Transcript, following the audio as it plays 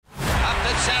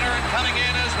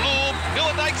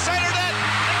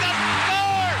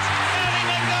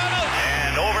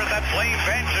Flame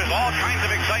bench. There's all kinds of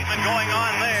excitement going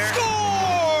on there. Scores!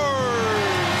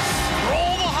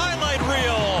 Roll the highlight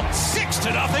reel. 6-0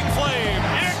 Flame.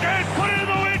 Here goes, put it in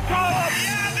the win column.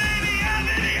 Yeah, baby, yeah,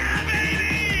 baby, yeah,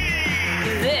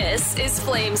 baby. This is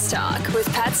Flames Talk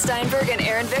with Pat Steinberg and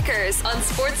Aaron Vickers on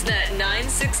Sportsnet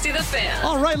 960 The Fan.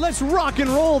 All right, let's rock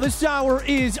and roll. This hour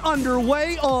is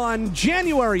underway on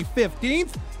January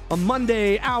 15th. A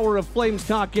Monday hour of Flames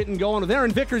Talk getting going with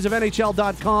Aaron Vickers of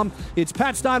NHL.com. It's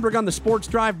Pat Steinberg on the Sports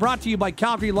Drive, brought to you by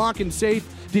Calgary Lock and Safe.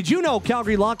 Did you know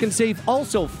Calgary Lock and Safe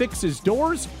also fixes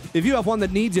doors? If you have one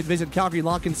that needs it, visit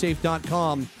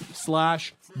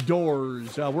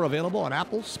calgarylockandsafe.com/doors. We're available on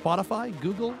Apple, Spotify,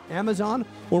 Google, Amazon,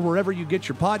 or wherever you get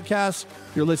your podcasts.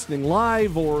 If you're listening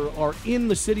live or are in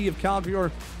the city of Calgary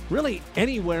or really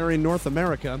anywhere in North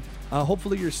America,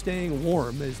 hopefully you're staying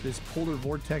warm as this polar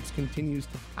vortex continues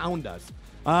to pound us.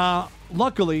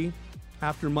 Luckily,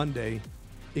 after Monday,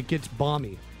 it gets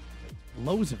balmy.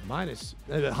 Lows of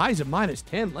highs of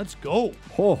 -10. Let's go.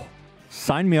 Oh,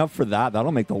 sign me up for that.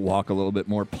 That'll make the walk a little bit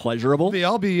more pleasurable.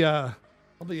 I'll be out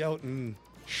in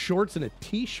shorts and a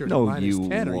t-shirt No, at -10. you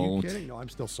Are won't. you kidding? No, I'm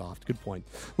still soft. Good point.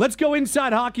 Let's go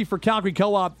inside hockey for Calgary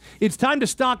Co-op. It's time to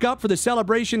stock up for the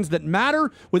celebrations that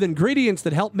matter with ingredients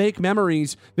that help make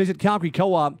memories. Visit Calgary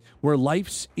Co-op, where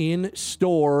life's in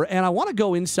store. And I want to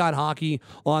go inside hockey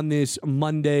on this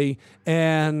Monday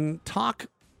and talk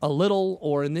a little,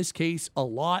 or in this case, a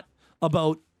lot,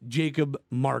 about Jacob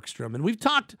Markstrom. And we've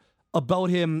talked about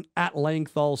him at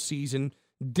length all season.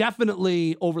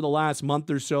 Definitely over the last month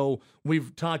or so,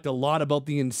 we've talked a lot about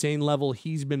the insane level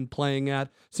he's been playing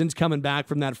at since coming back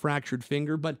from that fractured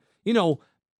finger. But, you know,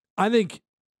 I think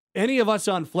any of us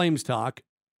on Flames Talk,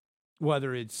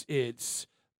 whether it's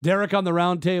Derek on the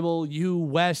round table, you,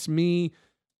 Wes, me,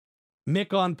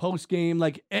 Mick on post game,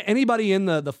 like anybody in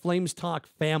the Flames Talk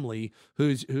family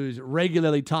who's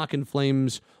regularly talking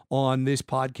Flames on this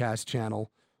podcast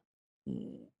channel,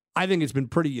 I think it's been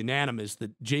pretty unanimous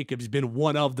that Jacob's been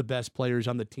one of the best players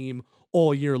on the team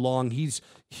all year long.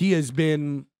 He has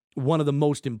been one of the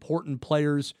most important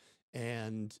players,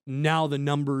 and now the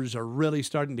numbers are really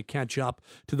starting to catch up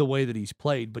to the way that he's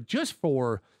played. But just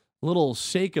for a little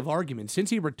sake of argument,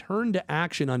 since he returned to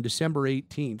action on December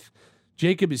 18th,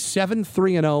 Jacob is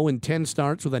 7-3-0 in 10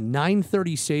 starts with a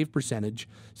 .930 save percentage.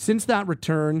 Since that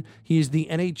return, he is the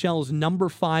NHL's number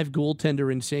 5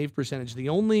 goaltender in save percentage. The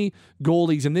only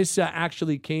goalies, and this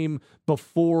actually came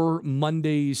before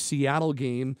Monday's Seattle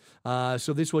game.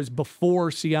 So this was before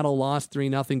Seattle lost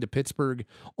 3-0 to Pittsburgh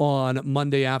on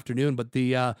Monday afternoon. But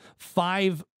the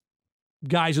 4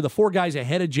 guys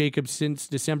ahead of Jacob since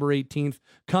December 18th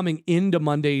coming into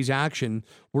Monday's action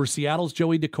were Seattle's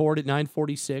Joey Daccord at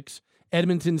 .946,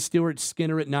 Edmonton's Stuart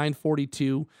Skinner at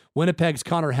 .942, Winnipeg's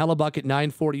Connor Hellebuck at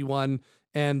 .941,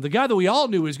 and the guy that we all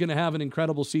knew was going to have an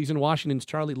incredible season, Washington's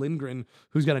Charlie Lindgren,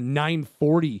 who's got a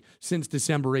 .940 since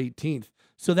December 18th.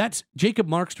 So that's Jacob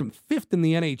Markstrom, 5th in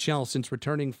the NHL since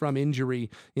returning from injury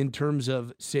in terms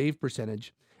of save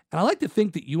percentage. And I like to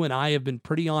think that you and I have been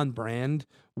pretty on brand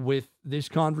with this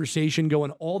conversation,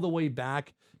 going all the way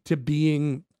back to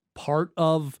being part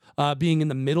of being in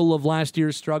the middle of last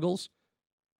year's struggles.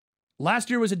 Last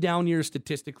year was a down year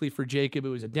statistically for Jacob. It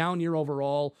was a down year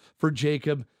overall for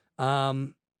Jacob.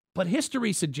 But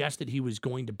history suggested he was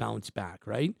going to bounce back,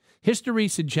 right? History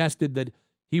suggested that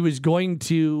he was going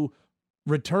to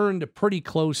return to pretty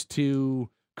close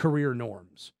to career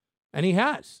norms. And he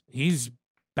has. He's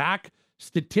back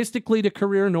statistically to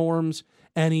career norms,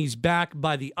 and he's back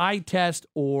by the eye test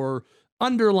or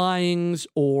underlyings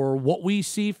or what we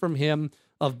see from him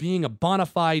of being a bona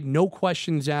fide, no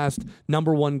questions asked,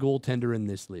 number 1 goaltender in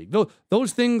this league.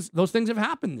 Those things have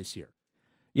happened this year.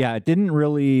 Yeah, it didn't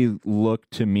really look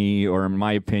to me, or in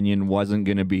my opinion, wasn't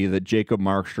going to be that Jacob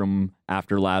Markstrom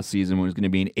after last season was going to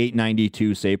be an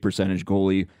 .892 save percentage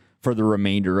goalie for the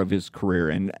remainder of his career.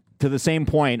 And to the same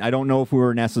point, I don't know if we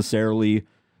were necessarily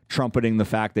trumpeting the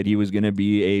fact that he was going to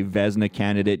be a Vezina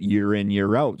candidate year in,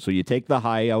 year out. So you take the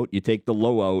high out, you take the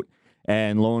low out,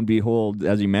 and lo and behold,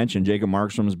 as you mentioned, Jacob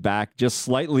Markstrom's back just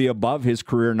slightly above his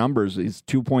career numbers. His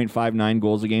 2.59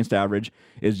 goals against average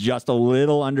is just a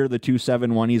little under the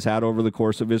 2.71 he's had over the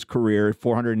course of his career,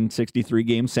 463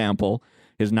 game sample.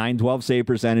 His .912 save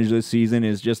percentage this season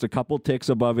is just a couple ticks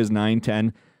above his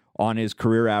 .910 on his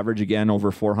career average, again,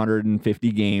 over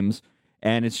 450 games.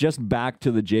 And it's just back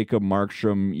to the Jacob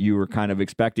Markstrom you were kind of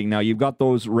expecting. Now, you've got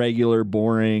those regular,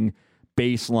 boring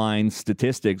baseline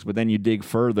statistics, but then you dig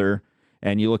further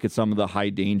and you look at some of the high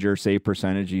danger save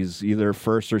percentage. He's either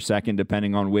first or second,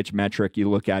 depending on which metric you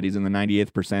look at. He's in the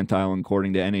 98th percentile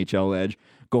according to NHL Edge.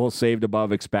 Goals saved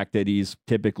above expected. He's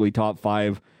typically top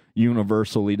 5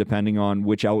 universally, depending on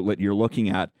which outlet you're looking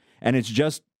at. And it's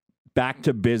just back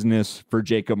to business for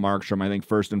Jacob Markstrom. I think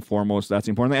first and foremost, that's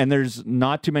important. And there's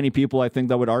not too many people, I think,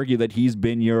 that would argue that he's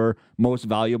been your most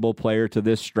valuable player to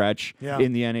this stretch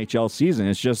in the NHL season.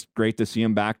 It's just great to see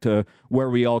him back to where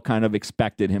we all kind of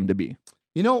expected him to be.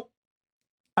 You know,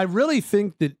 I really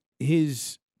think that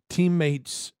his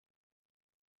teammates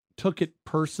took it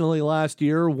personally last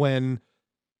year when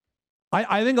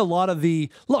I think a lot of these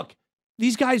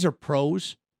guys are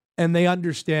pros and they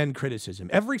understand criticism.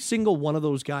 Every single one of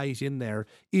those guys in there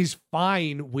is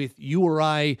fine with you or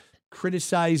I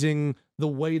criticizing the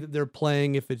way that they're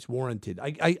playing if it's warranted.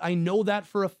 I know that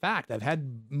for a fact. I've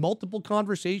had multiple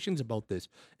conversations about this.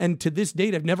 And to this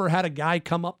date, I've never had a guy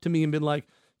come up to me and been like,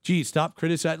 gee, stop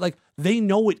criticizing. Like, they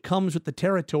know it comes with the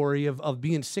territory of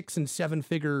being 6 and 7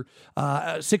 figure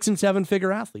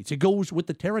athletes. It goes with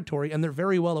the territory, and they're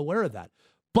very well aware of that.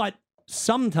 But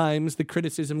sometimes the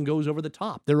criticism goes over the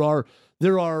top. There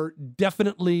are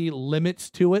definitely limits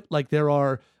to it. Like, there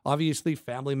are obviously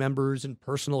family members and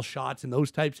personal shots and those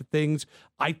types of things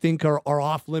I think are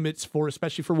off limits for,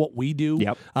 especially for what we do.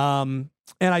 Yep. And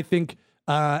I think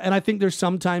there's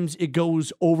sometimes it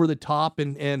goes over the top,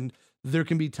 and there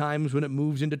can be times when it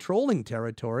moves into trolling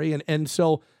territory. And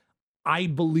so I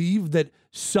believe that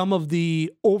some of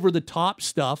the over-the-top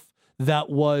stuff that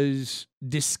was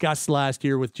discussed last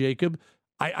year with Jacob,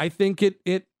 I think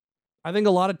I think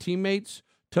a lot of teammates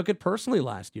took it personally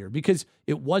last year because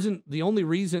it wasn't the only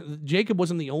reason. Jacob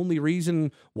wasn't the only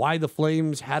reason why the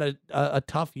Flames had a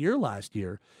tough year last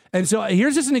year. And so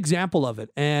here's just an example of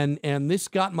it. And this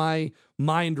got my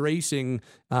mind racing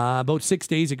about 6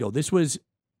 days ago. This was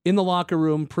in the locker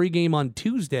room pregame on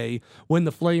Tuesday when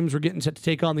the Flames were getting set to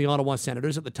take on the Ottawa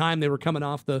Senators. At the time, they were coming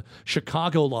off the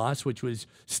Chicago loss, which was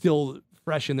still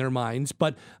fresh in their minds.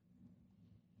 But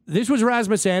this was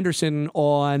Rasmus Andersson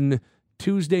on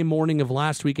Tuesday morning of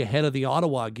last week ahead of the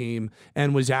Ottawa game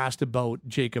and was asked about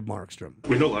Jacob Markstrom.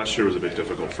 We know last year was a bit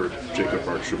difficult for Jacob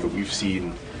Markstrom, but we've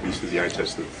seen, at least with the eye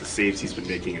test, the saves he's been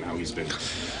making and how he's been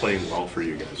playing well for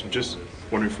you guys. I'm just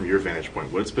wondering from your vantage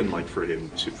point, what it's been like for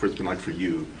him, what's been like for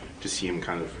you to see him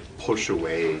kind of push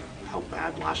away how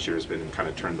bad last year has been and kind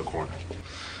of turn the corner.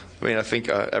 I mean, I think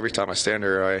every time I stand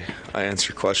here, I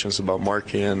answer questions about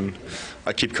Marky, and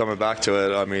I keep coming back to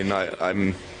it. I mean,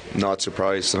 I'm not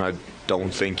surprised, and I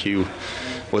don't think he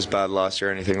was bad last year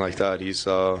or anything like that. He's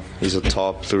a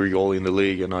top 3 goalie in the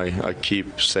league, and I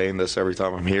keep saying this every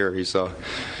time I'm here. He's a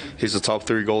top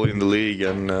 3 goalie in the league,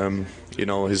 and you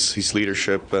know, his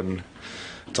leadership and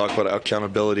talk about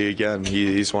accountability again.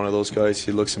 He's one of those guys.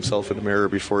 He looks himself in the mirror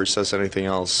before he says anything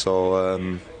else.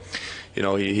 So you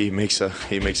know, he makes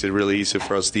it really easy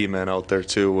for us D-men out there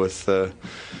too with the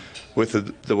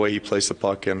way he plays the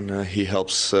puck, and he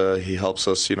helps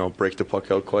us, you know, break the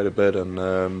puck out quite a bit,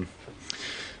 and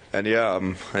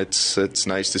yeah, it's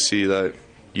nice to see that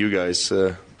you guys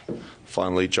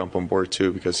finally jump on board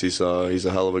too, because he's a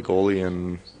hell of a goalie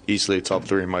and easily a top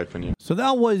 3 in my opinion. So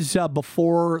that was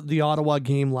before the Ottawa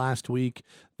game last week.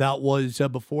 That was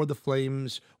before the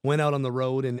Flames went out on the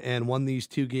road and won these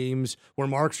 2 games where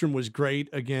Markstrom was great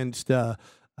against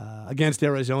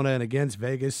Arizona and against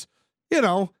Vegas. You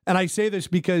know, and I say this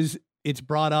because it's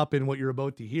brought up in what you're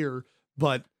about to hear,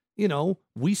 but, you know,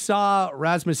 we saw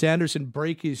Rasmus Andersson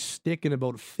break his stick in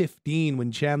about 15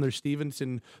 when Chandler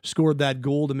Stevenson scored that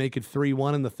goal to make it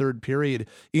 3-1 in the third period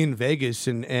in Vegas.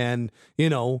 And you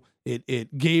know,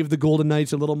 it gave the Golden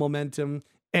Knights a little momentum,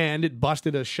 and it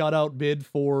busted a shutout bid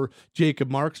for Jacob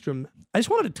Markstrom. I just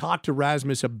wanted to talk to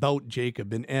Rasmus about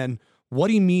Jacob and what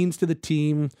he means to the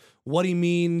team, what he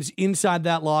means inside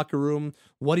that locker room,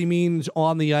 what he means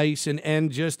on the ice,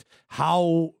 and just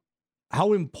how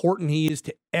important he is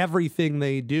to everything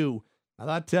they do.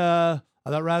 I thought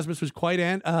Rasmus was quite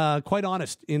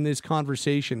honest in this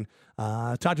conversation.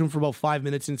 Talked to him for about 5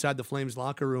 minutes inside the Flames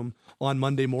locker room on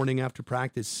Monday morning after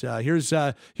practice. Here's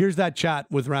that chat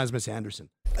with Rasmus Andersson.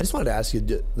 I just wanted to ask you,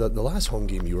 the last home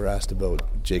game you were asked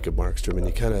about Jacob Markstrom, and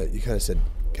you kind of said,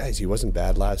 guys, he wasn't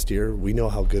bad last year. We know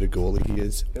how good a goalie he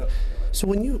is. Yeah. So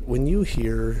when you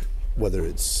hear, whether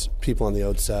it's people on the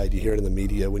outside, you hear it in the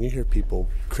media, when you hear people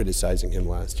criticizing him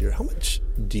last year, how much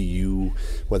do you,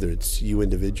 whether it's you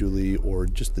individually or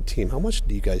just the team, how much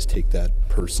do you guys take that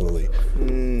personally? I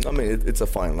mean, it's a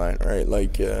fine line, right?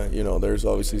 Like, you know, there's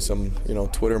obviously some, you know,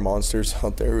 Twitter monsters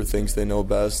out there who thinks they know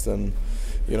best and,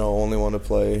 you know, only want to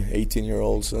play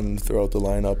 18-year-olds and throw out the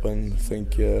lineup and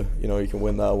think, you know, you can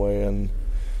win that way. And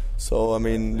so, I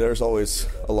mean, there's always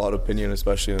a lot of opinion,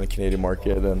 especially in the Canadian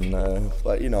market. And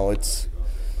but, you know, it's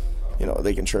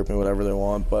they can chirp me whatever they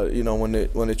want, but when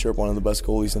they chirp one of the best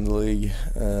goalies in the league,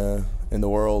 in the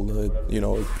world, it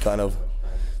kind of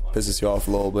pisses you off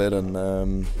a little bit,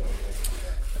 and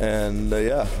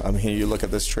you look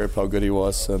at this trip, how good he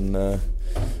was, and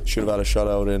should have had a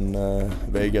shutout in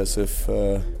Vegas if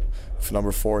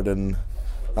number 4 didn't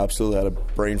absolutely had a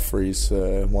brain freeze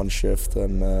one shift, he's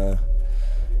an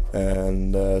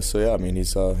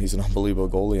unbelievable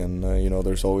goalie, and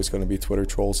there's always going to be Twitter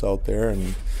trolls out there,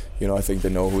 and I think they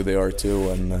know who they are too,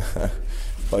 and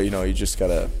but you just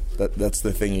gotta that's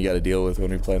the thing you got to deal with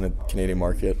when you play in the Canadian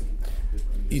market.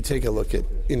 You take a look at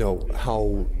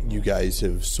how you guys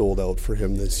have sold out for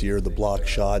him this year, the block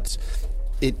shots.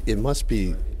 It must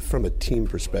be, from a team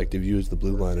perspective, you as the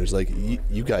Blue Liners, like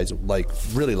you guys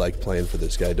really like playing for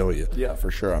this guy, don't you? Yeah, for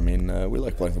sure. I mean, we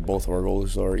like playing for both of our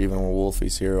goalies, or even when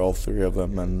Wolfie's here, all 3 of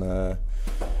them. And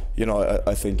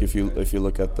I think if you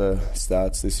look at the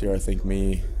stats this year, I think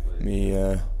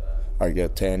I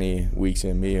get Tanny, Weeks,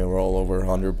 and me, and we're all over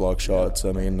 100 block shots.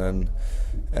 I mean, and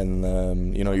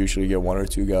usually get 1 or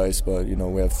 2 guys, but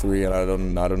we have 3, and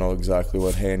I don't know exactly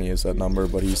what Haney is that number,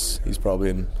 but he's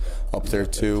probably up there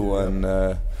too, and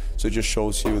so it just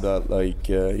shows you that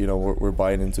we're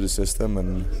buying into the system,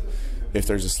 and if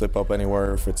there's a slip up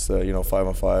anywhere, if it's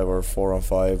 5-on-5 or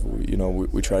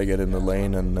 4-on-5, we try to get in the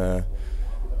lane,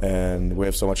 and we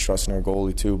have so much trust in our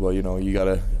goalie too, but you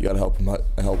gotta help him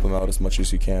out as much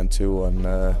as you can too,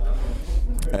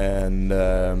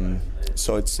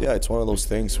 so it's one of those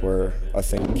things where I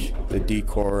think the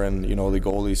decor and the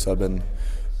goalies have been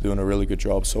doing a really good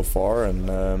job so far,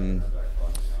 and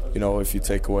if you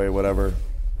take away whatever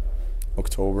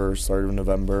October, start of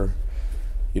November,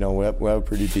 we have a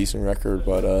pretty decent record,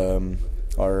 but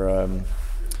our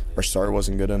start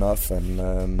wasn't good enough, and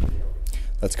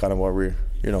that's kind of what we're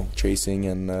chasing,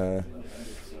 and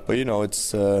but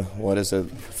it's what is it,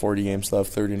 40 games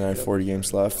left, 40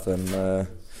 games left, and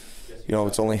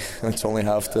it's only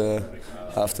half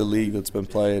the league that's been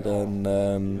played, and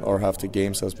or half the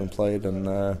games that's been played,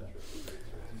 and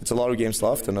it's a lot of games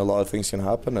left, and a lot of things can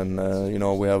happen, and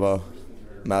we have a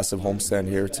massive homestand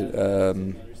here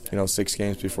to 6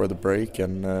 games before the break,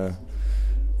 and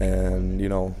we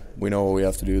know what we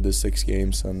have to do this 6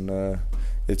 games, and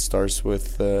it starts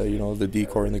with the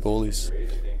decor and the goalies.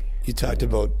 You talked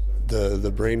about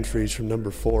the brain freeze from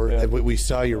number 4. Yeah. We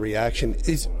saw your reaction.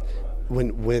 Is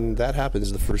when that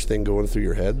happens, the first thing going through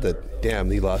your head that,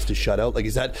 damn, he lost his shutout? Like,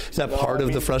 is that part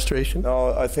of the frustration?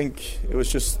 No, I think it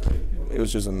was just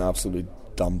an absolutely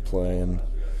dumb play, and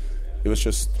it was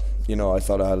just I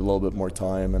thought I had a little bit more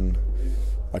time, and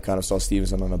I kind of saw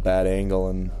Stevenson on a bad angle,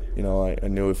 and I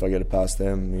knew if I get it past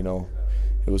him,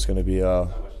 it was going to be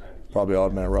probably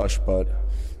odd man rush, but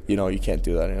you can't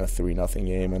do that in a 3-0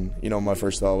 game, and my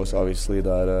first thought was obviously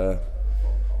that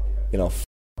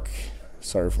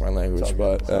sorry for my language,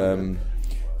 but it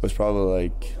was probably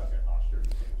like,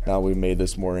 now we made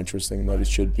this more interesting than it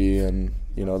should be, and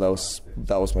that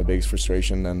was my biggest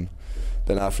frustration. And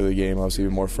then after the game, I was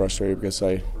even more frustrated because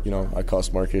I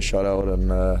cost Mark his shutout, and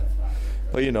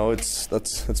but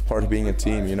that's part of being a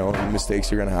team.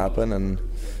 Mistakes are going to happen, and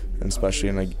especially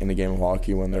in a game of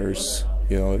hockey when there's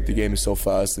the game is so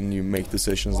fast and you make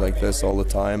decisions like this all the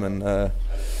time, and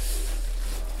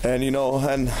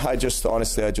I just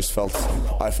honestly I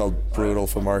felt brutal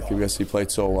for Marky because he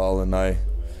played so well, and I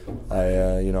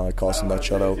cost him that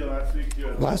shutout.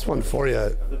 Last one for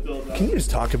you. Can you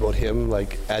just talk about him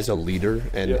like as a leader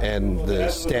and the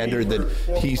standard that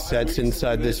he sets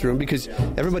inside this room? Because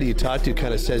everybody you talk to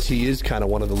kind of says he is kind of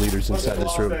one of the leaders inside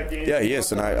this room. Yeah, he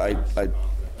is, and I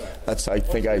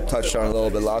think I touched on it a little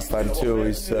bit last time too.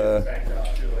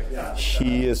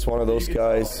 He is one of those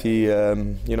guys. He,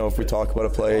 if we talk about a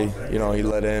play, he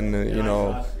let in,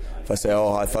 if I say,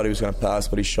 I thought he was going to pass,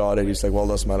 but he shot it, he's like, well,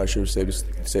 doesn't matter, I should have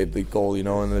saved the goal,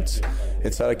 and it's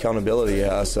that accountability he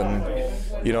has, and,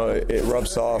 it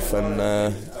rubs off, and,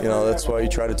 that's why you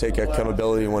try to take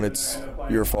accountability when it's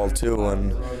your fault too,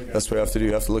 and that's what you have to do.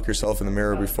 You have to look yourself in the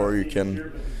mirror before you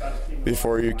can,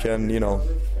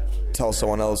 tell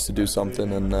someone else to do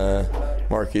something, and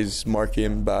Marky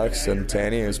and Bax and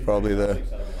Tanny is probably the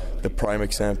prime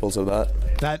examples of that.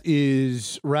 That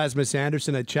is Rasmus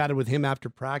Andersson. I chatted with him after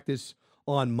practice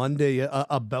on Monday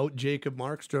about Jacob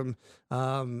Markstrom.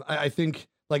 I think,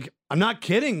 I'm not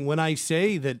kidding when I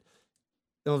say that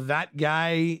that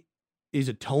guy is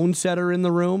a tone setter in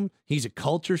the room. He's a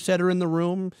culture setter in the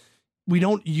room. We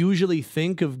don't usually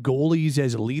think of goalies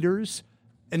as leaders,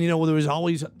 and there's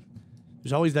always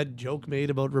that joke made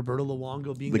about Roberto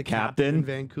Luongo being the captain in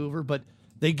Vancouver, but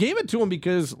they gave it to him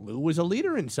because Lou was a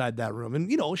leader inside that room.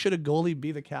 And, should a goalie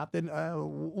be the captain?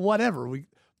 Whatever.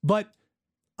 But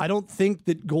I don't think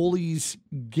that goalies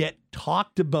get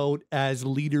talked about as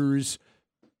leaders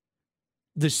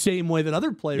the same way that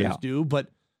other players do. But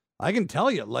I can tell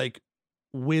you, like,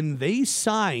 when they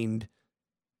signed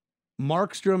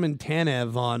Markstrom and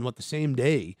Tanev on the same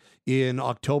day in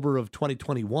October of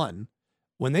 2021,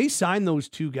 when they signed those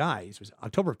two guys, it was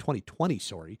October of 2020,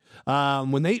 sorry.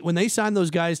 When they signed those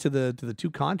guys to the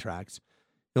two contracts,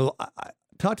 I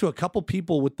talked to a couple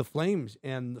people with the Flames,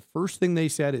 and the first thing they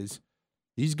said is,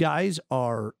 these guys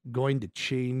are going to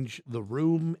change the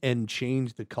room and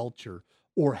change the culture,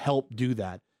 or help do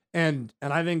that. And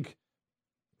I think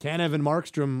Tanev and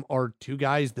Markstrom are two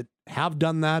guys that have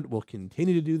done that, will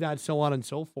continue to do that, so on and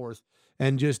so forth.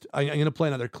 And just, I'm going to play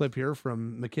another clip here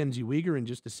from Mackenzie Weegar in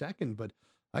just a second, but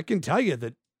I can tell you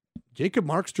that Jacob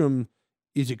Markstrom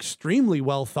is extremely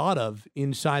well thought of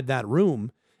inside that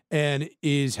room and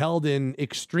is held in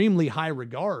extremely high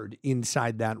regard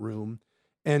inside that room.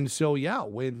 And so, yeah,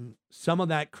 when some of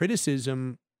that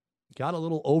criticism got a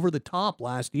little over the top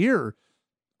last year,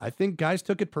 I think guys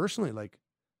took it personally. Like,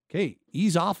 okay,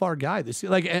 ease off our guy. This,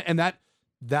 like, and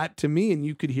that to me, and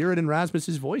you could hear it in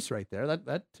Rasmus's voice right there.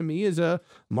 That to me is a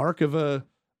mark of a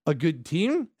good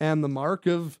team, and the mark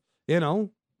of,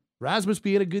 Rasmus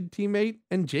being a good teammate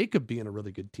and Jacob being a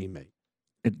really good teammate.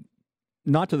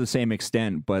 Not to the same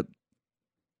extent, but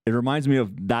it reminds me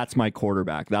of "that's my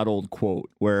quarterback," that old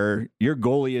quote where your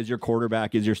goalie is your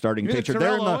quarterback, is your starting pitcher.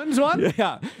 Terrell Owens one?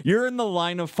 Yeah, you're in the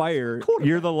line of fire.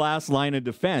 You're the last line of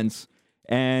defense.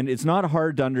 And it's not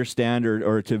hard to understand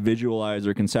or to visualize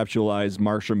or conceptualize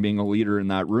Markstrom being a leader in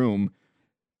that room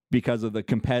because of the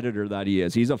competitor that he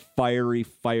is. He's a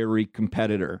fiery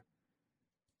competitor.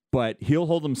 But he'll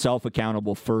hold himself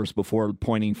accountable first before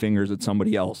pointing fingers at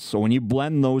somebody else. So when you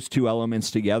blend those two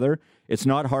elements together, it's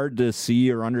not hard to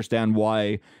see or understand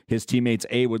why his teammates,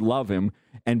 A, would love him,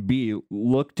 and B,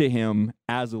 look to him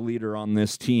as a leader on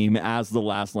this team, as the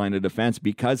last line of defense,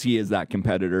 because he is that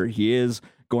competitor. He is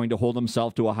going to hold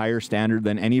himself to a higher standard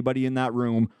than anybody in that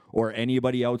room or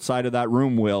anybody outside of that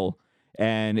room will.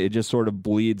 And it just sort of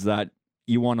bleeds that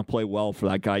you want to play well for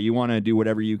that guy. You want to do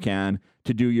whatever you can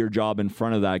to do your job in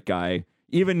front of that guy,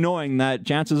 even knowing that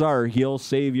chances are he'll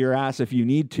save your ass if you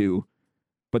need to.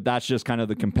 But that's just kind of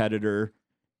the competitor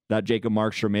that Jacob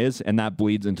Markstrom is, and that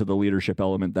bleeds into the leadership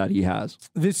element that he has.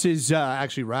 This is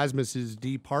actually Rasmus's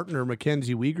D partner,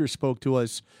 Mackenzie Weegar, spoke to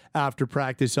us after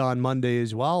practice on Monday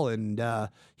as well, and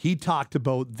he talked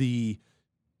about the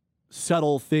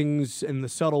subtle things and the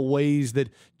subtle ways that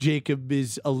Jacob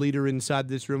is a leader inside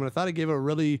this room, and I thought he gave a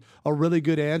really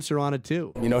good answer on it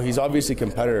too. He's obviously a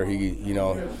competitor.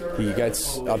 He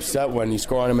gets upset when you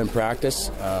score on him in practice.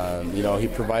 He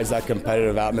provides that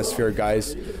competitive atmosphere,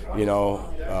 guys. You're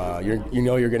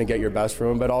going to get your best from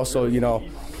him, but also,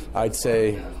 I'd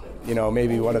say,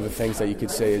 maybe one of the things that you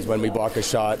could say is when we block a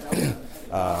shot,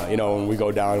 when we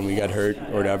go down and we get hurt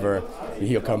or whatever,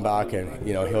 he'll come back and,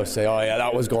 he'll say, oh, yeah,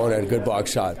 that was going in, good block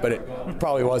shot. But it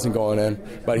probably wasn't going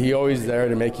in. But he's always there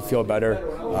to make you feel better,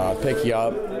 pick you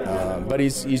up. But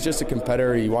he's just a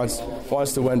competitor. He wants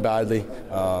to win badly.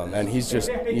 And he's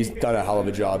done a hell of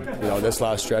a job. This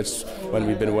last stretch when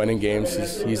we've been winning games,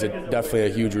 he's definitely a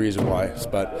huge reason why.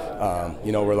 But,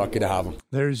 we're lucky to have him.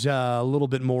 There's a little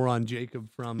bit more on Jacob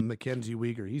from Mackenzie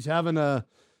Weegar.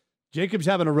 Jacob's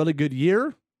having a really good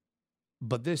year,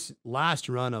 but this last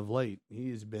run of late, he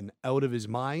has been out of his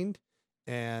mind,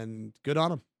 and good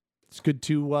on him. It's good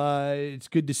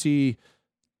to see.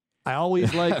 I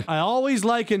always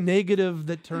like a negative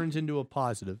that turns into a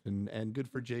positive, and good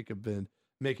for Jacob and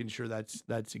making sure that's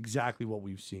exactly what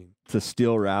we've seen. To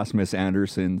steal Rasmus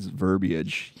Anderson's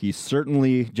verbiage,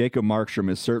 Jacob Markstrom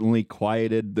has certainly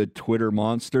quieted the Twitter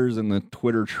monsters and the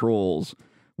Twitter trolls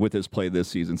with his play this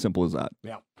season. Simple as that.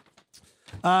 Yeah.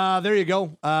 There you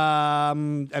go.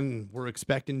 And we're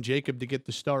expecting Jacob to get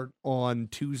the start on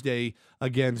Tuesday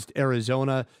against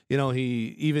Arizona.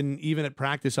 He even at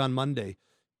practice on Monday,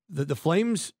 the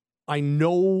Flames, I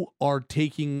know, are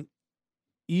taking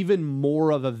even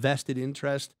more of a vested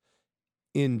interest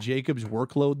in Jacob's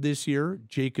workload this year,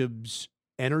 Jacob's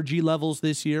energy levels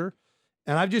this year.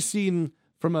 And I've just seen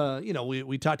from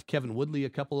we talked to Kevin Woodley a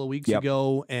couple of weeks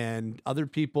ago, and other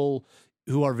people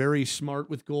who are very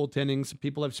smart with goaltending, some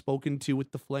people I've spoken to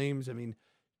with the Flames. I mean,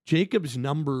 Jacob's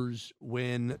numbers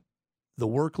when the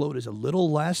workload is a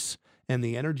little less and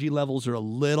the energy levels are a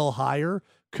little higher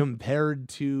compared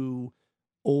to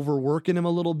overworking him a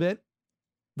little bit,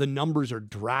 the numbers are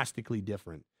drastically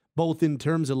different, both in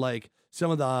terms of like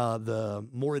some of the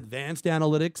more advanced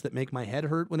analytics that make my head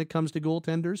hurt when it comes to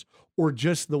goaltenders, or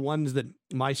just the ones that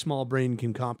my small brain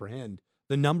can comprehend.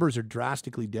 the numbers are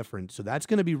drastically different. So that's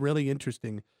going to be really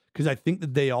interesting because I think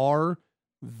that they are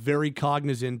very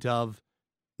cognizant of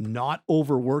not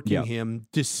overworking him,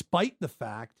 despite the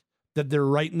fact that they're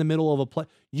right in the middle of a play.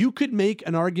 You could make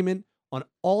an argument on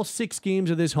all 6 games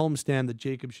of this homestand that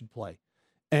Jacob should play.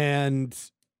 And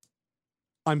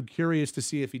I'm curious to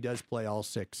see if he does play all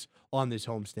 6 on this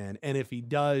homestand. And if he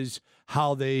does,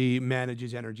 how they manage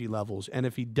his energy levels. And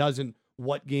if he doesn't,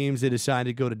 what games they decide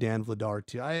to go to Dan Vladar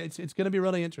to. It's going to be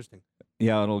really interesting.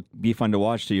 Yeah, it'll be fun to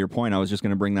watch. To your point, I was just going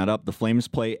to bring that up. The Flames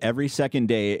play every second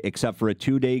day except for a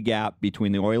 2-day gap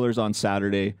between the Oilers on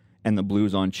Saturday and the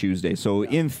Blues on Tuesday. So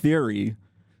in theory,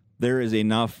 there is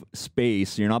enough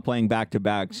space. You're not playing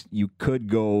back-to-backs. You could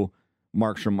go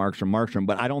Markstrom,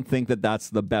 but I don't think that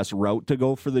that's the best route to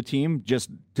go for the team.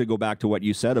 Just to go back to what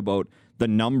you said about the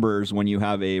numbers when you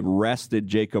have a rested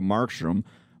Jacob Markstrom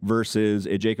versus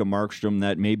a Jacob Markstrom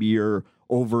that maybe you're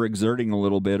overexerting a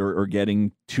little bit or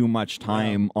getting too much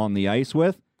time on the ice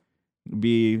with.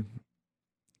 Be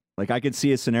like, I could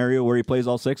see a scenario where he plays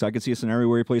all 6. I could see a scenario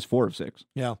where he plays 4 of 6.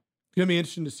 Yeah. It's going to be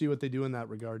interesting to see what they do in that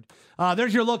regard.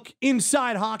 There's your look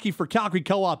inside hockey for Calgary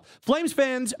Co-op. Flames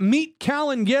fans, meet Cal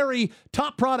and Gary,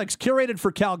 top products curated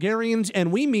for Calgarians,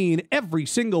 and we mean every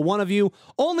single one of you.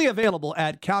 Only available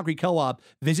at Calgary Co-op.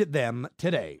 Visit them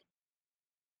today.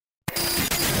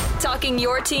 Talking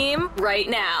your team right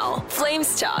now.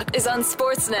 Flames Talk is on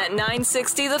Sportsnet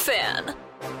 960 The Fan.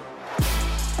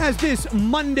 As this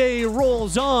Monday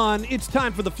rolls on, it's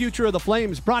time for the future of the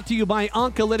Flames, brought to you by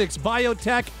Oncolytics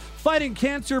Biotech, fighting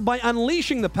cancer by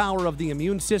unleashing the power of the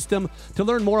immune system. To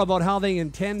learn more about how they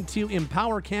intend to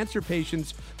empower cancer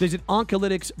patients, visit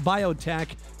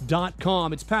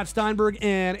oncolyticsbiotech.com. It's Pat Steinberg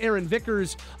and Aaron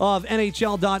Vickers of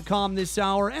NHL.com this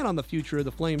hour, and on the future of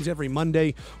the Flames every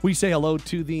Monday, we say hello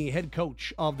to the head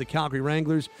coach of the Calgary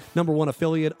Wranglers, number 1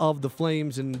 affiliate of the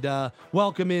Flames, and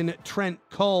welcome in Trent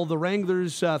Cull. The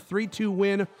Wranglers 3-2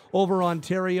 win over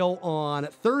Ontario on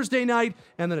Thursday night,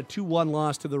 and then a 2-1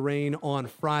 loss to the Reign on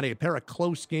Friday. A pair of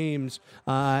close games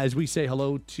as we say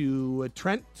hello to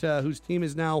Trent, whose team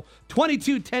is now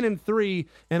 22-10-3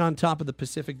 and on top of the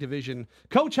Pacific Division.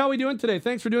 Coach, how are we doing today?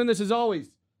 Thanks for doing this as always.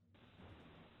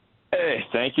 Hey,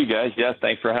 thank you guys. Yeah,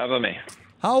 thanks for having me.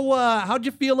 How'd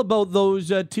you feel about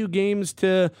those 2 games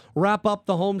to wrap up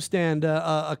the homestand?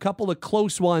 A couple of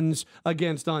close ones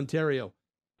against Ontario.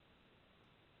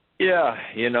 Yeah,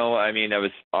 I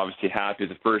was obviously happy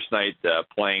the first night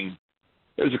playing.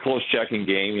 It was a close checking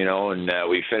game, and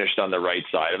we finished on the right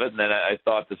side of it. And then I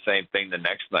thought the same thing the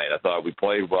next night. I thought we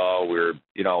played well. I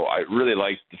really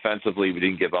liked defensively. We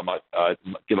didn't give up much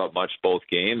both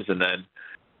games. And then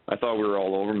I thought we were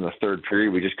all over in the third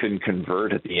period. We just couldn't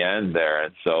convert at the end there.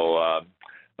 And so,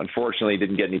 unfortunately,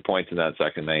 didn't get any points in that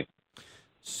second night.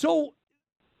 So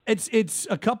it's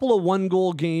a couple of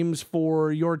 1-goal games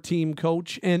for your team,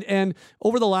 Coach. And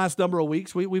over the last number of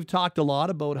weeks, we've talked a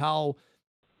lot about how,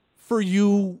 for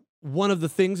you, one of the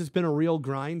things that's been a real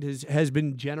grind has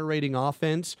been generating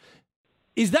offense.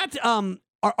 Is that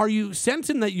are you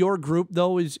sensing that your group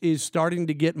though is starting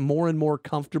to get more and more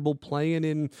comfortable playing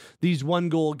in these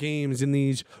 1-goal games, in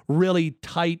these really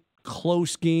tight,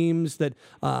 close games that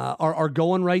are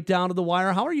going right down to the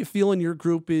wire? How are you feeling your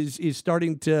group is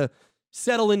starting to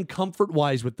settle in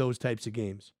comfort-wise with those types of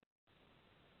games?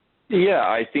 Yeah,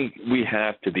 I think we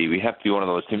have to be one of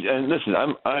those teams. And listen,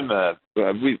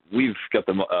 we've got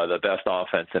the best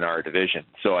offense in our division.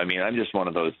 So I'm just one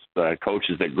of those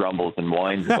coaches that grumbles and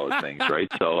whines about things, right?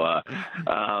 So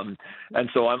and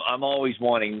so I'm always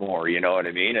wanting more. You know what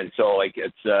I mean? And so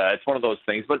it's one of those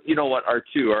things. But you know what? Our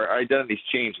identities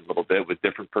changed a little bit with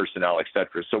different personnel, et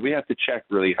cetera. So we have to check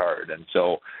really hard. And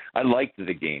so I liked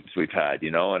the games we've had.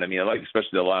 And I like especially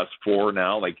the last 4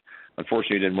 now.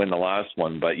 Unfortunately, we didn't win the last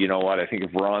one, but you know what? I think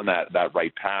if we're on that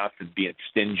right path and being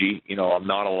stingy, I'm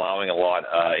not allowing a lot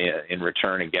in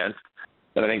return against,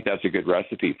 then I think that's a good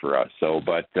recipe for us. So,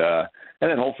 and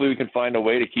then hopefully we can find a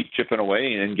way to keep chipping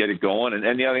away and get it going.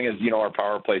 And the other thing is, our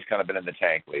power play's kind of been in the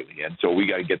tank lately, and so we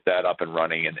got to get that up and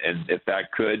running. And if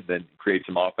that could then create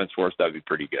some offense for us, that'd be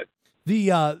pretty good.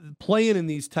 The playing in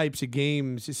these types of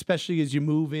games, especially as you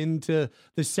move into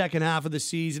the second half of the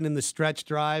season and the stretch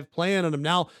drive, playing on them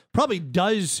now probably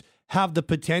does have the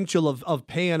potential of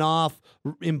paying off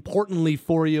importantly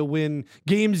for you when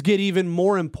games get even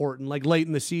more important, like late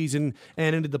in the season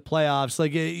and into the playoffs.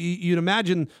 Like you'd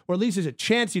imagine, or at least there's a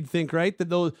chance you'd think, right, that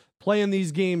those playing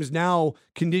these games now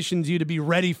conditions you to be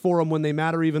ready for them when they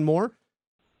matter even more.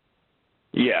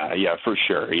 Yeah, for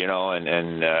sure.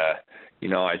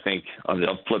 I think on the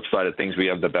flip side of things, we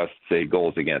have the best, say,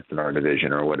 goals against in our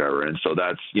division or whatever. And so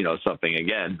that's, something,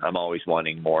 again, I'm always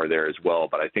wanting more there as well.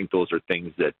 But I think those are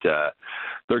things that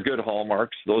they're good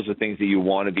hallmarks. Those are things that you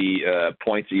want to be,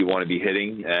 points that you want to be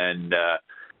hitting.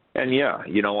 And yeah,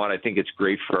 you know what? I think it's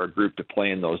great for our group to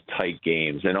play in those tight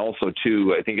games. And also,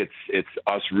 too, I think it's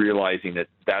us realizing that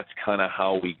that's kind of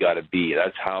how we got to be.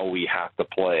 That's how we have to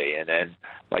play. And then,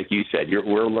 like you said,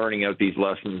 we're learning out these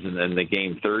lessons and then the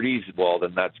game 30s. Well,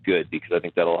 then that's good because I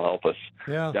think that'll help us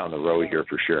down the road here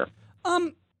for sure.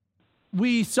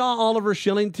 We saw Oliver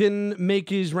Shillington make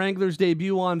his Wranglers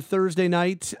debut on Thursday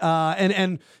night,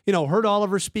 and heard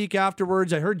Oliver speak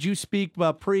afterwards. I heard you speak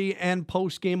pre and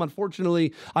post game.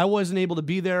 Unfortunately, I wasn't able to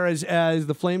be there as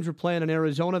the Flames were playing in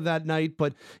Arizona that night.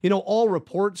 But all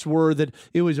reports were that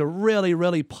it was a really,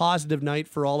 really positive night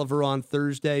for Oliver on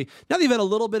Thursday. Now that you've had a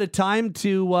little bit of time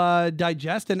to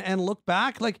digest and look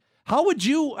back, How would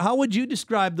you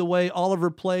describe the way Oliver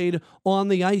played on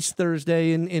the ice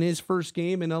Thursday in his first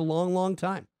game in a long, long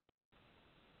time?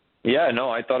 Yeah, no,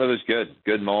 I thought it was good.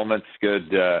 Good moments,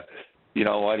 good. You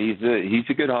know what? He's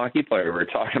a good hockey player. We were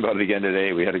talking about it again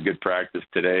today. We had a good practice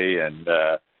today, and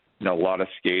a lot of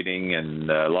skating and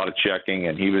a lot of checking,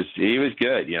 and he was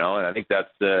good. And I think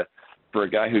that's for a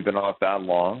guy who's been off that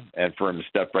long, and for him to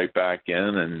step right back in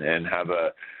and have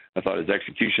I thought his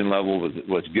execution level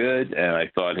was good, and I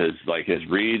thought his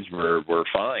reads were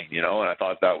fine, and I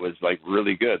thought that was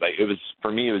really good. It was,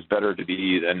 for me, it was better to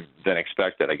be than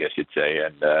expected, I guess you'd say,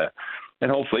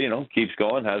 and hopefully keeps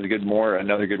going, has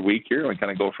another good week here, and we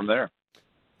kind of go from there.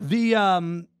 The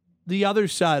other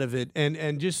side of it,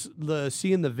 and just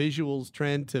seeing the visuals,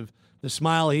 Trent, of the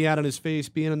smile he had on his face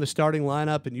being in the starting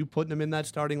lineup and you putting him in that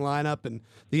starting lineup and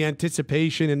the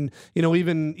anticipation and,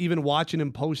 even watching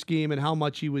him post game and how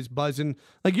much he was buzzing.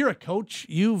 You're a coach,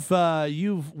 you've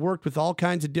worked with all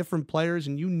kinds of different players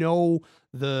and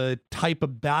the type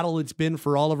of battle it's been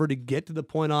for Oliver to get to the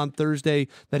point on Thursday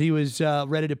that he was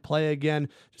ready to play again.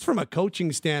 Just from a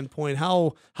coaching standpoint,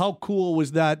 how cool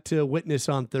was that to witness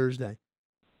on Thursday?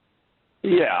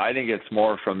 Yeah, I think it's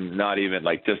more from not even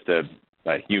just a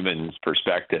human's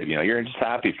perspective. You're just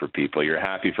happy for people. You're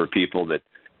happy for people that,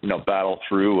 battle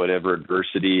through whatever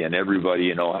adversity, and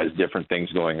everybody, has different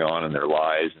things going on in their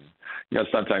lives. And,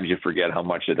 sometimes you forget how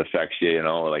much it affects you,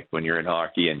 when you're in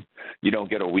hockey and you don't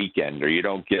get a weekend or you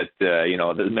don't get,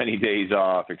 there's many days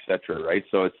off, et cetera. Right.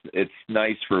 So it's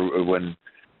nice for when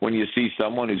you see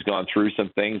someone who's gone through some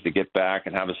things to get back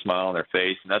and have a smile on their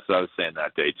face. And that's what I was saying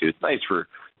that day too. It's nice for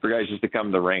guys just to come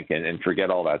to the rink and forget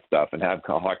all that stuff and have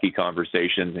hockey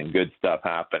conversations and good stuff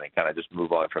happen and kind of just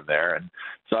move on from there. And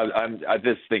so I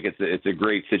just think it's a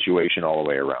great situation all the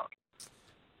way around.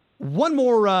 One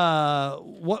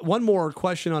more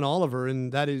question on Oliver,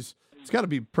 and that is, it's got to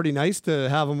be pretty nice to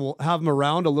have him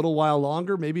around a little while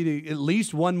longer, maybe at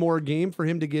least one more game for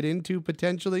him to get into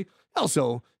potentially.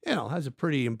 Also, has a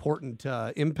pretty important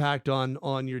impact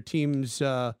on your team's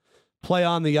play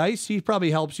on the ice. He probably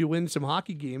helps you win some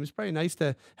hockey games. It's probably nice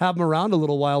to have him around a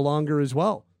little while longer as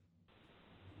well.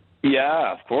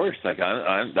 Yeah, of course.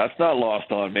 I'm that's not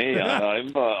lost on me.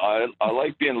 I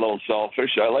like being a little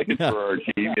selfish. I like it for our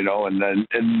team,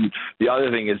 And the other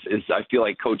thing is I feel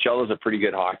like Coachella's a pretty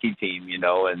good hockey team,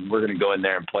 and we're going to go in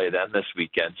there and play them this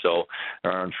weekend, or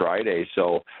on Friday.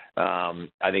 So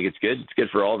I think it's good. It's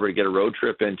good for Oliver to get a road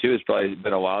trip in too. It's probably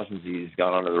been a while since he's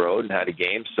gone on the road and had a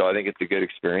game, so I think it's a good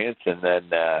experience. And then,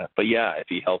 but yeah, if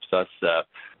he helps us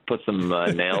put some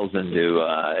nails into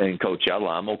in Coachella,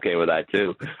 I'm okay with that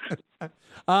too.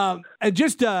 And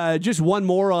just one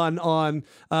more on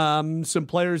some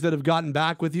players that have gotten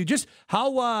back with you. Just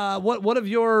how what have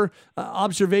your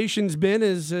observations been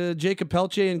as Jacob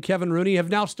Pelche and Kevin Rooney have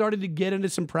now started to get into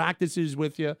some practices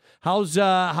with you? How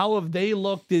have they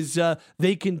looked as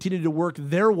they continue to work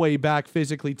their way back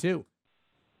physically too?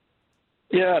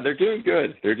 Yeah, they're doing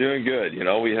good. They're doing good.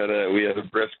 We had a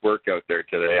brisk workout there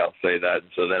today. I'll say that.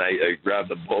 And so then I grabbed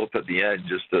them both at the end.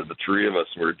 Just the three of us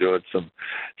were doing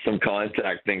some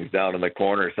contact things down in the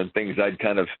corner. Some things I'd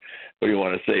kind of,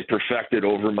 perfected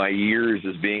over my years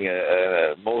as being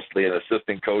mostly an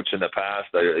assistant coach in the past.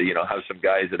 I have some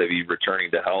guys that have been returning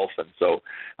to health, and so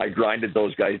I grinded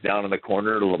those guys down in the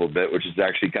corner a little bit, which is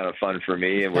actually kind of fun for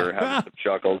me. And we're having some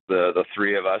chuckles, the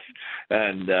three of us.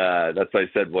 And that's why I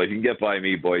said, well, if you can get by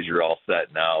me, boys, you're all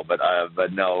set now. But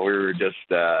no, we were just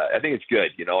I think it's good.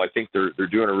 I think they're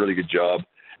doing a really good job.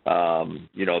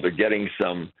 They're getting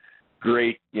some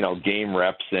great, game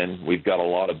reps in. We've got a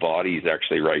lot of bodies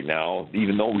actually right now,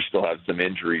 even though we still have some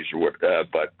injuries,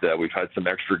 but we've had some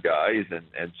extra guys,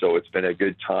 and so it's been a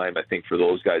good time, I think, for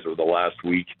those guys over the last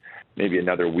week, maybe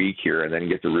another week here, and then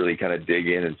get to really kind of dig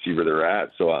in and see where they're at.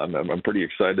 So I'm pretty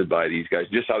excited by these guys,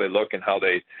 just how they look and how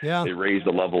they raise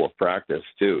the level of practice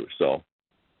too. So.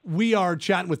 We are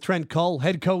chatting with Trent Cull,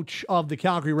 head coach of the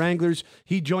Calgary Wranglers.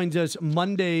 He joins us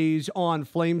Mondays on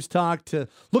Flames Talk to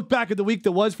look back at the week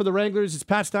that was for the Wranglers. It's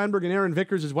Pat Steinberg and Aaron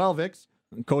Vickers as well, Vicks.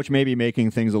 Coach may be making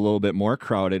things a little bit more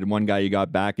crowded. One guy you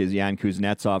got back is Jan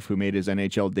Kuznetsov, who made his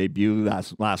NHL debut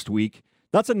last week.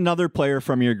 That's another player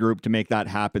from your group to make that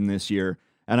happen this year.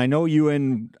 And I know you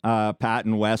and Pat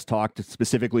and Wes talked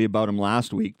specifically about him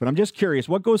last week, but I'm just curious,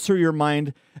 what goes through your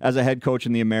mind as a head coach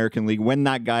in the American League when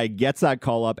that guy gets that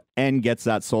call up and gets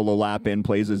that solo lap in,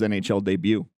 plays his NHL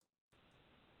debut?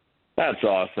 That's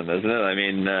awesome, isn't it? I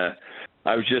mean,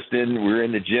 we were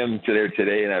in the gym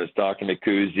today, and I was talking to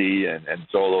Kuzi, and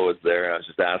Solo was there, and I was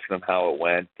just asking him how it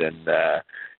went, and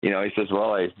he says,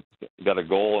 well, I got a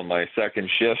goal in my second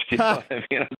shift.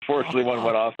 Unfortunately, one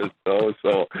went off his toe.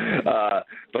 So,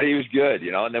 but he was good,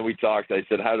 And then we talked. I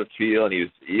said, "How did it feel?" And he was,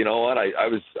 you know what?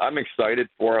 I'm excited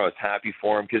for him. I was happy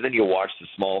for him because then you watch the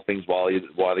small things while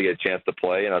they get a chance to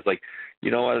play. And I was like,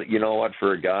 you know what?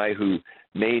 For a guy who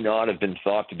may not have been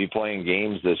thought to be playing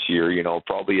games this year,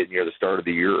 probably near the start of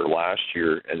the year or last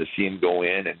year, and to see him go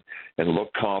in and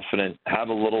look confident, have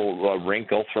a little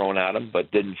wrinkle thrown at him,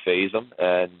 but didn't phase him,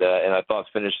 and I thought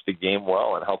finished the game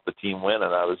well and helped the team win,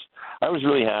 and I was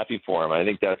really happy for him. I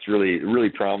think that's really, really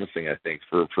promising. I think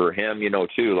for him,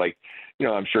 too, like.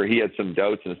 I'm sure he had some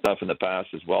doubts and stuff in the past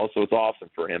as well, so it's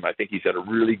awesome for him. I think he's had a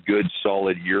really good,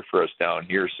 solid year for us down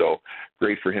here, so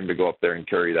great for him to go up there and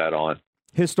carry that on.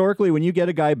 Historically, when you get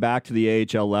a guy back to the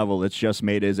AHL level that's just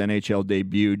made his NHL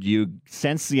debut, do you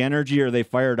sense the energy? Are they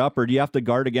fired up, or do you have to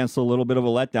guard against a little bit of a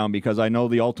letdown? Because I know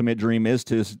the ultimate dream is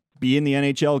to be in the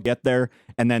NHL, get there,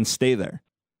 and then stay there.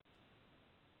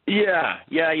 Yeah,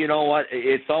 you know what?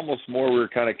 It's almost more we were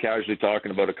kind of casually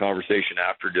talking about a conversation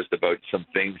after just about some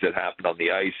things that happened on the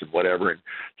ice and whatever, and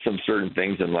some certain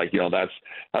things, and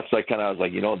that's like kind of I was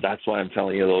like, that's why I'm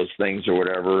telling you those things or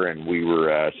whatever, and we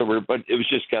were but it was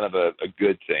just kind of a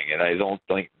good thing, and I don't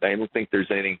think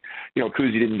there's anything.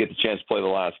 Kuzi didn't get the chance to play the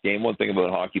last game. One thing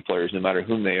about hockey players, no matter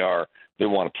whom they are, they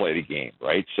want to play the game,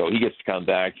 right? So he gets to come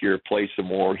back here, play some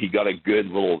more. He got a good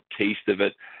little taste of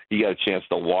it. He got a chance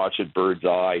to watch it bird's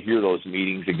eye, hear those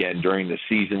meetings again during the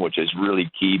season, which is really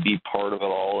key, be part of it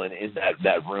all and in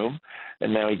that room.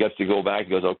 And now he gets to go back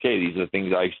and goes, okay, these are the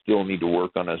things I still need to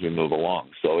work on as we move along.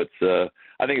 So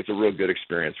I think it's a real good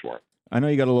experience for him. I know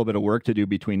you got a little bit of work to do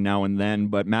between now and then,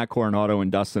 but Matt Coronado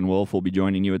and Dustin Wolf will be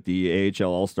joining you at the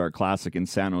AHL All-Star Classic in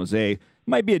San Jose.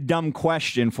 Might be a dumb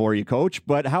question for you, Coach,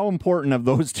 but how important have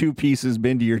those two pieces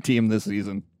been to your team this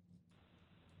season?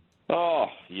 Oh,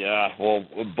 yeah. Well,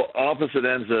 opposite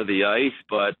ends of the ice,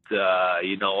 but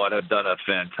you know what? I've done a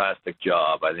fantastic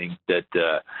job. I think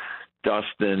that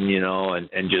Dustin,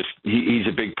 and just he's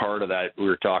a big part of that. We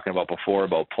were talking about before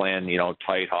about playing,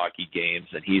 tight hockey games,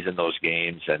 and he's in those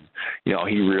games, and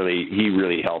he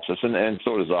really helps us, and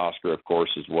so does Oscar, of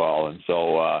course, as well. And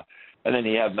so, and then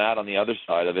you have Matt on the other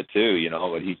side of it too,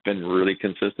 but he's been really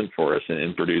consistent for us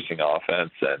in producing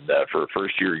offense, and for a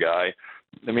first-year guy.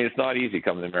 I mean, it's not easy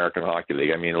coming to the American Hockey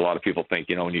League. I mean, a lot of people think,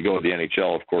 when you go to the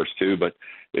NHL, of course, too, but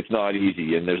it's not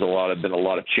easy. And there's been a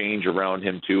lot of change around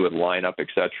him too, with lineup, et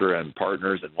cetera, and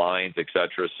partners and lines, et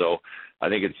cetera. So I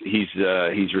think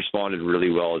he's responded really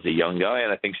well as a young guy,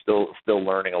 and I think still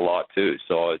learning a lot too.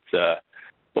 So it's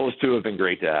those two have been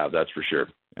great to have, that's for sure.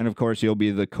 And of course, you'll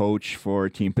be the coach for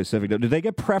Team Pacific. Do they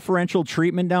get preferential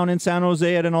treatment down in San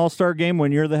Jose at an All-Star game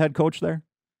when you're the head coach there?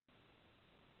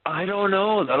 I don't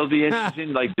know. That'll be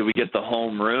interesting. Do we get the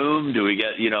home room? Do we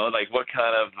get, what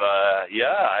kind of,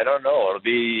 I don't know. It'll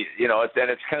be,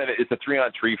 it's a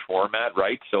 3-on-3 format,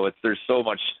 right? So there's so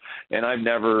much, and I've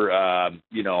never,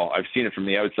 I've seen it from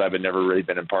the outside, but never really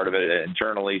been a part of it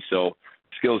internally. So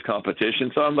skills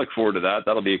competition. So I'm looking forward to that.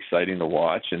 That'll be exciting to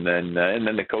watch. And then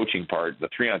the coaching part, the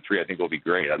 3-on-3, I think will be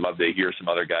great. I'd love to hear some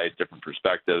other guys, different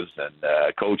perspectives,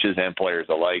 and coaches and players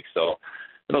alike. So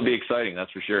it'll be exciting.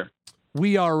 That's for sure.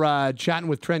 We are chatting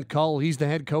with Trent Cull. He's the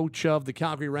head coach of the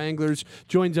Calgary Wranglers.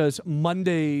 Joins us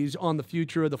Mondays on the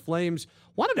future of the Flames.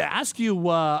 Wanted to ask you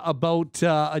about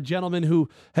a gentleman who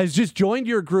has just joined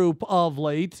your group of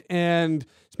late and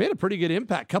has made a pretty good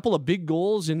impact. Couple of big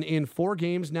goals in 4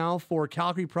 games now for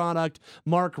Calgary product,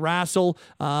 Mark Rassel.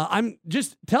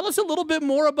 Tell us a little bit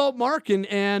more about Mark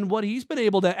and what he's been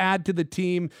able to add to the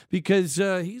team, because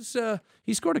he's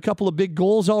scored a couple of big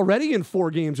goals already in 4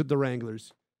 games with the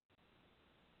Wranglers.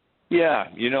 Yeah,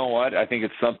 you know what? I think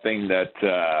it's something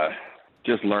that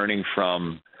just learning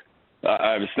from.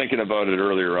 I was thinking about it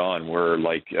earlier on, where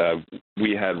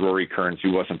we had Rory Kearns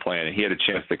who wasn't playing, and he had a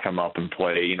chance to come up and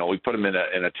play. You know, we put him in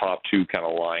a top two kind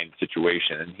of line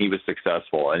situation, and he was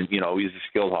successful. And you know, he's a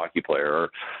skilled hockey player.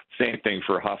 Or same thing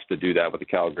for Huff to do that with the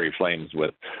Calgary Flames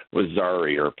with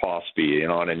Zari or Pospey. You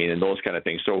know what I mean? And those kind of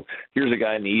things. So here's a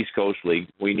guy in the East Coast League.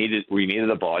 We needed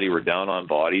a body. We're down on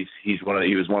bodies. He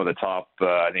was one of the top,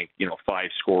 I think, 5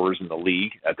 scorers in the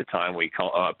league at the time we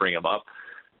bring him up.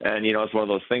 And, you know, it's one of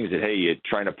those things that, hey, you're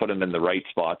trying to put him in the right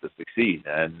spot to succeed.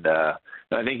 And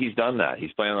I think he's done that.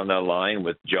 He's playing on that line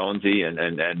with Jonesy and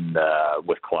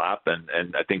with Clapp.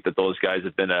 And I think that those guys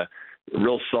have been a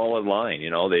real solid line. You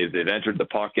know, they've entered the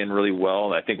puck in really well.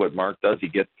 And I think what Mark does, he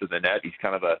gets to the net. He's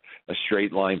kind of a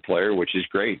straight line player, which is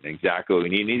great. And exactly what we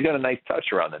need. And he's got a nice touch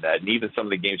around the net. And even some of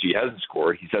the games he hasn't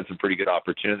scored, he's had some pretty good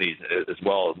opportunities as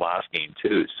well as last game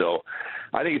too. So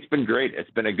I think it's been great.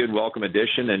 It's been a good welcome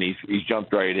addition, and he's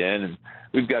jumped right in. And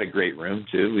we've got a great room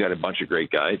too. We got a bunch of great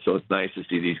guys. So it's nice to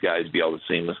see these guys be able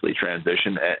to seamlessly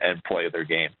transition and play their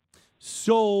game.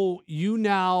 So you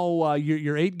now,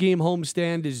 your 8-game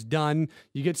homestand is done.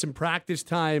 You get some practice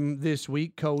time this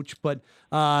week, Coach, but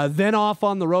then off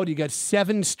on the road. You got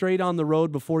 7 straight on the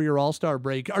road before your All-Star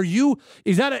break.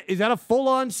 Is that a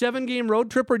full-on 7-game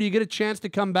road trip, or do you get a chance to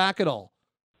come back at all?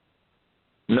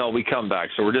 No, we come back.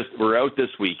 So we're out this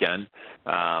weekend,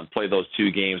 play those 2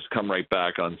 games, come right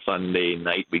back on Sunday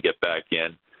night. We get back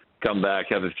in, come back,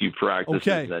 have a few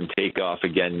practices, then take off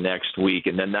again next week,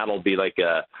 and then that'll be like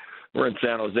we're in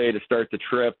San Jose to start the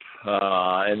trip,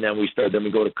 and then we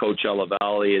go to Coachella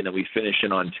Valley, and then we finish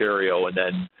in Ontario, and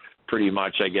then pretty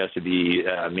much, I guess, it'd be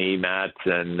me, Matt,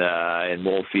 and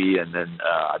Wolfie, and then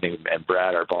I think and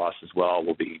Brad, our boss as well,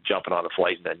 will be jumping on a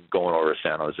flight and then going over to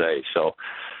San Jose. So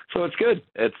it's good.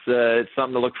 It's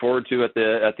something to look forward to at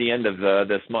the end of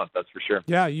this month. That's for sure.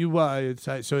 Yeah,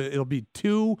 so it'll be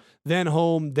 2, then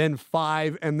home, then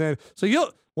 5, and then so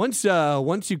you'll. Once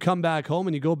you come back home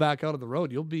and you go back out of the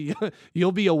road,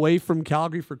 you'll be away from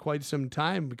Calgary for quite some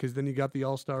time, because then you got the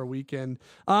All-Star weekend.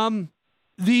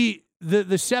 The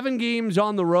 7 games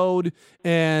on the road,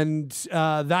 and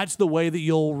that's the way that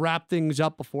you'll wrap things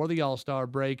up before the All-Star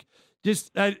break.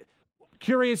 Just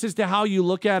curious as to how you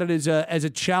look at it as a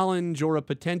challenge or a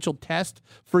potential test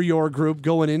for your group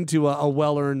going into a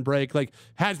well-earned break. Like,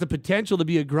 has the potential to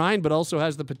be a grind, but also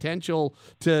has the potential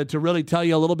to really tell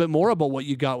you a little bit more about what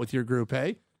you got with your group,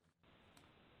 hey?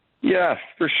 Yeah,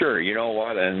 for sure. You know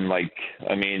what? And like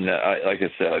I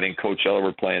said, I think Coachella,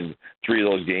 we're playing 3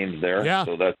 of those games there. Yeah.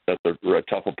 So that's a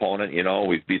tough opponent. You know,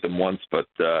 we've beat them once, but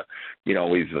we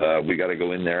got to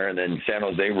go in there. And then San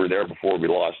Jose, we're there before. We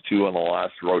lost 2 on the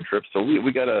last road trip. So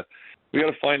we got to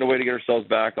find a way to get ourselves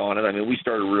back on it. I mean, we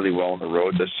started really well on the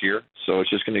road this year, so it's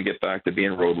just going to get back to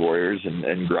being road warriors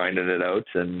and grinding it out.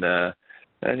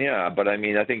 And yeah, but I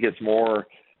mean, I think it's more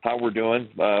how we're doing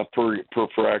per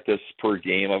practice, per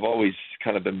game. I've always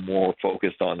kind of been more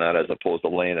focused on that as opposed to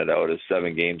laying it out as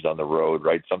 7 games on the road,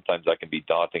 right? Sometimes that can be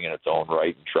daunting in its own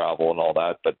right, and travel and all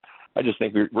that. But I just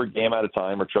think we're game at a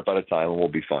time or trip at a time, and we'll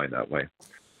be fine that way.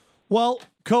 Well,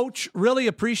 Coach, really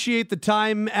appreciate the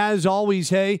time as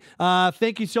always, hey.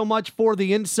 Thank you so much for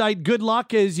the insight. Good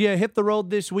luck as you hit the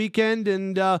road this weekend,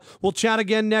 and we'll chat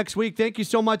again next week. Thank you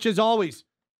so much as always.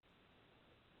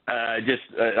 Just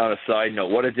on a side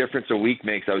note, what a difference a week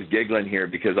makes. I was giggling here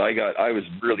because I was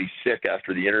really sick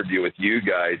after the interview with you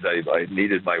guys. I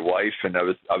needed my wife, and I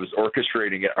was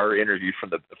orchestrating our interview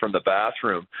from the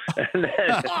bathroom,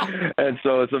 and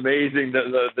so it's amazing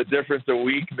the difference a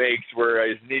week makes. Where I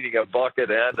was needing a bucket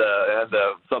and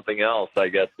something else, I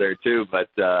guess there too. But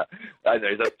I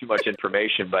know that's too much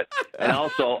information. And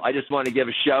also I just want to give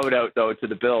a shout out though to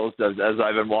the Bills as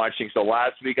I've been watching. So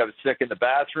last week I was sick in the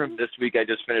bathroom. This week I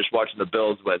just finished watching the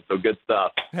Bills win, so good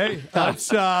stuff. Hey,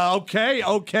 that's okay.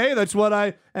 That's what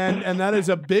and that is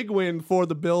a big win for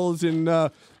the Bills. And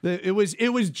it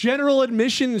was general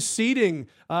admission seating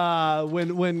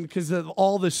when because of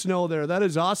all the snow there. That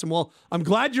is awesome. Well, I'm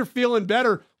glad you're feeling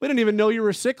better. We didn't even know you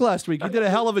were sick last week. You did a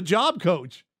hell of a job,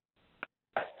 Coach.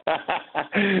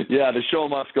 Yeah, the show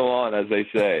must go on, as they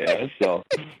say. So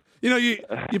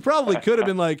you probably could have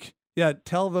been like, yeah,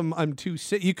 tell them I'm too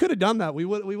sick. You could have done that. We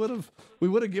would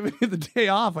have given you the day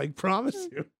off. I promise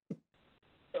you.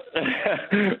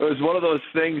 It was one of those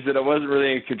things that I wasn't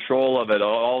really in control of it.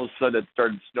 All of a sudden, it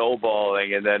started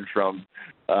snowballing, and then from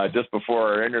just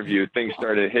before our interview, things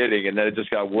started hitting, and then it just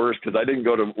got worse because I didn't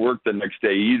go to work the next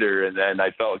day either. And then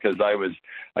I felt because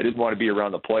I didn't want to be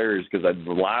around the players because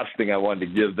the last thing I wanted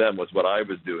to give them was what I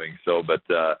was doing. So, but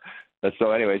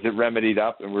So anyways, it remedied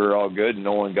up and we were all good and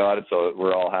no one got it. So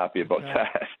we're all happy about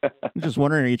that. I'm just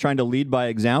wondering, are you trying to lead by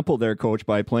example there, Coach,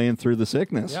 by playing through the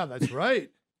sickness? Yeah, that's right.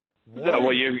 Yeah,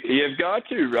 well, you've got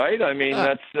to, right? I mean,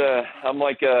 that's I'm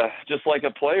just like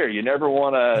a player. You never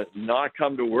want to not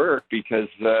come to work because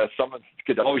someone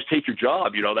could always take your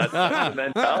job. That's the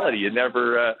mentality. You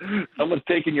never someone's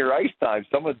taking your ice time.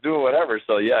 Someone's doing whatever.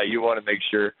 So yeah, you want to make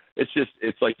sure. It's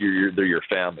like they're your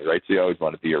family, right? So you always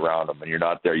want to be around them. When you're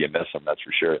not there, you miss them. That's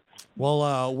for sure.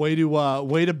 Well, way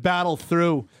to battle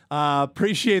through.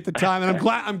 Appreciate the time, and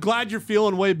I'm glad you're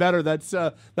feeling way better.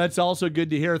 That's also good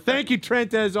to hear. Thank you,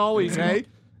 Trent, as always. Hey,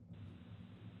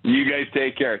 you guys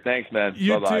take care. Thanks, man.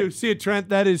 You Bye-bye. too. See you, Trent.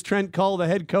 That is Trent Cull, the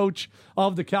head coach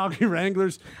of the Calgary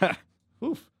Wranglers.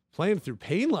 Oof, playing through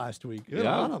pain last week. Good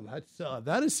on him.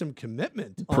 That is some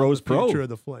commitment. Pros on the future of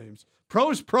the Flames.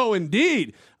 Pros pro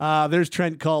indeed. There's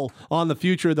Trent Cull on the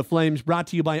future of the Flames, brought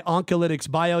to you by Oncolytics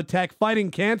Biotech,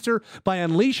 fighting cancer by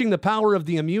unleashing the power of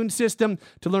the immune system.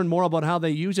 To learn more about how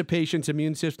they use a patient's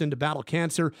immune system to battle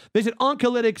cancer, visit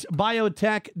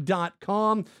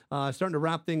oncolyticsbiotech.com. Starting to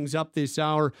wrap things up this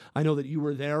hour. I know that you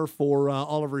were there for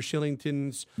Oliver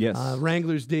Shillington's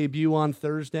Wranglers debut on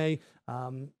Thursday.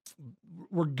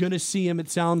 We're going to see him, it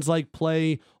sounds like,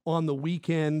 play on the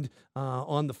weekend,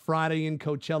 on the Friday in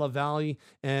Coachella Valley,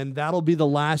 and that'll be the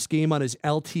last game on his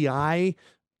LTI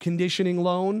conditioning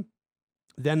loan.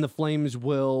 Then the Flames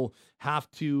will have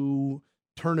to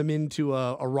turn him into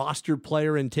a roster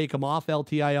player and take him off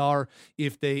LTIR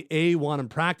if they, A, want him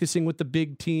practicing with the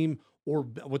big team or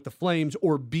with the Flames,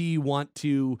 or B, want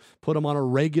to put him on a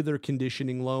regular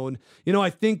conditioning loan. I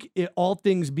think all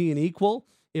things being equal,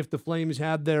 if the Flames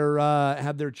had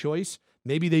their choice,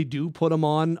 maybe they do put him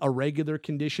on a regular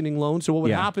conditioning loan. So what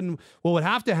would happen? What would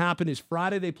have to happen is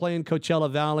Friday they play in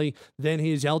Coachella Valley. Then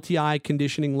his LTI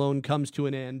conditioning loan comes to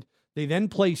an end. They then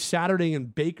play Saturday in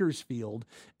Bakersfield,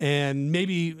 and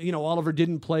maybe Oliver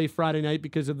didn't play Friday night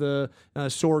because of the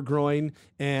sore groin,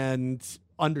 and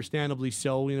understandably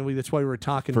so. That's why we were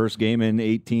talking. First game in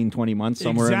 18, 20 months,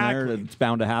 somewhere in there. It's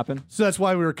bound to happen. So that's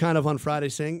why we were kind of on Friday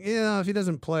saying, if he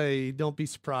doesn't play, don't be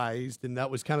surprised. And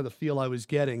that was kind of the feel I was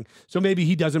getting. So maybe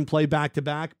he doesn't play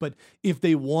back-to-back, but if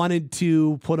they wanted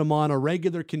to put him on a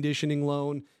regular conditioning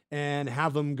loan and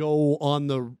have him go on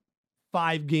the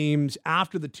 5 games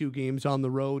after the 2 games on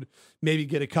the road, maybe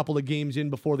get a couple of games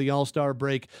in before the All-Star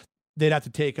break, they'd have to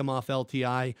take him off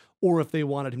LTI, or if they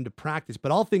wanted him to practice. But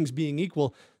all things being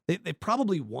equal, they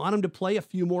probably want him to play a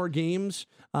few more games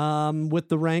with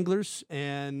the Wranglers.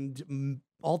 And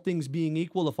all things being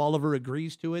equal, if Oliver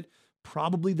agrees to it,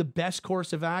 probably the best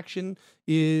course of action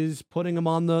is putting him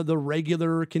on the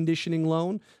regular conditioning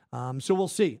loan. So we'll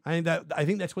see. I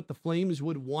think that's what the Flames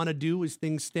would want to do as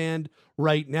things stand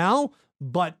right now.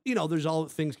 But, there's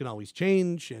things can always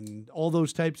change and all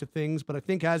those types of things. But I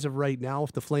think as of right now,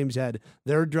 if the Flames had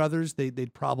their druthers,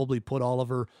 they'd probably put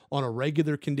Oliver on a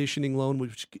regular conditioning loan,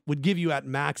 which would give you at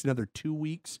max another 2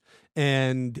 weeks,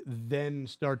 and then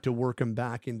start to work him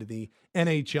back into the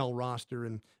NHL roster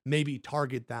and maybe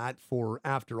target that for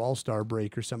after All-Star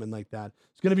break or something like that.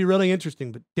 It's going to be really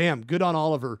interesting, but damn, good on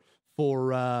Oliver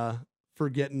for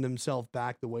getting himself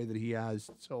back the way that he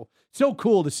has. So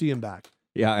cool to see him back.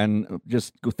 Yeah, and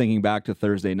just thinking back to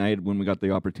Thursday night when we got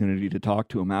the opportunity to talk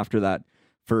to him after that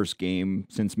first game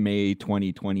since May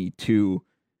 2022,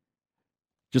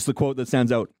 just the quote that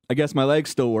stands out: "I guess my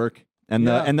legs still work." And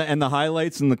the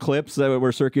highlights and the clips that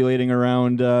were circulating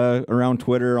around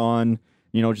Twitter on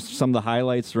just some of the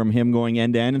highlights from him going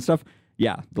end to end and stuff.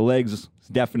 Yeah, the legs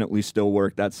definitely still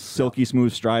work. That silky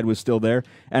smooth stride was still there.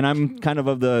 And I'm kind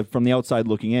of from the outside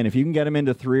looking in. If you can get him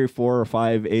into 3 or 4 or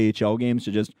 5 AHL games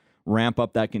to just ramp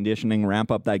up that conditioning,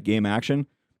 ramp up that game action,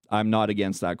 I'm not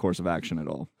against that course of action at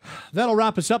all. That'll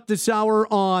wrap us up this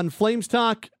hour on Flames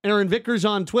Talk. Aaron Vickers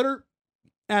on Twitter,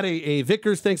 at AA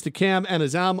Vickers. Thanks to Cam and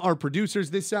Azam, our producers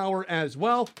this hour as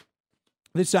well.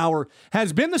 This hour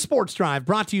has been the Sports Drive,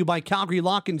 brought to you by Calgary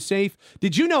Lock and Safe.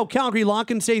 Did you know Calgary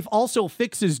Lock and Safe also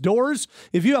fixes doors?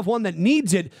 If you have one that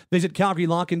needs it, visit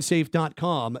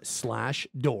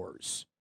calgarylockandsafe.com/doors.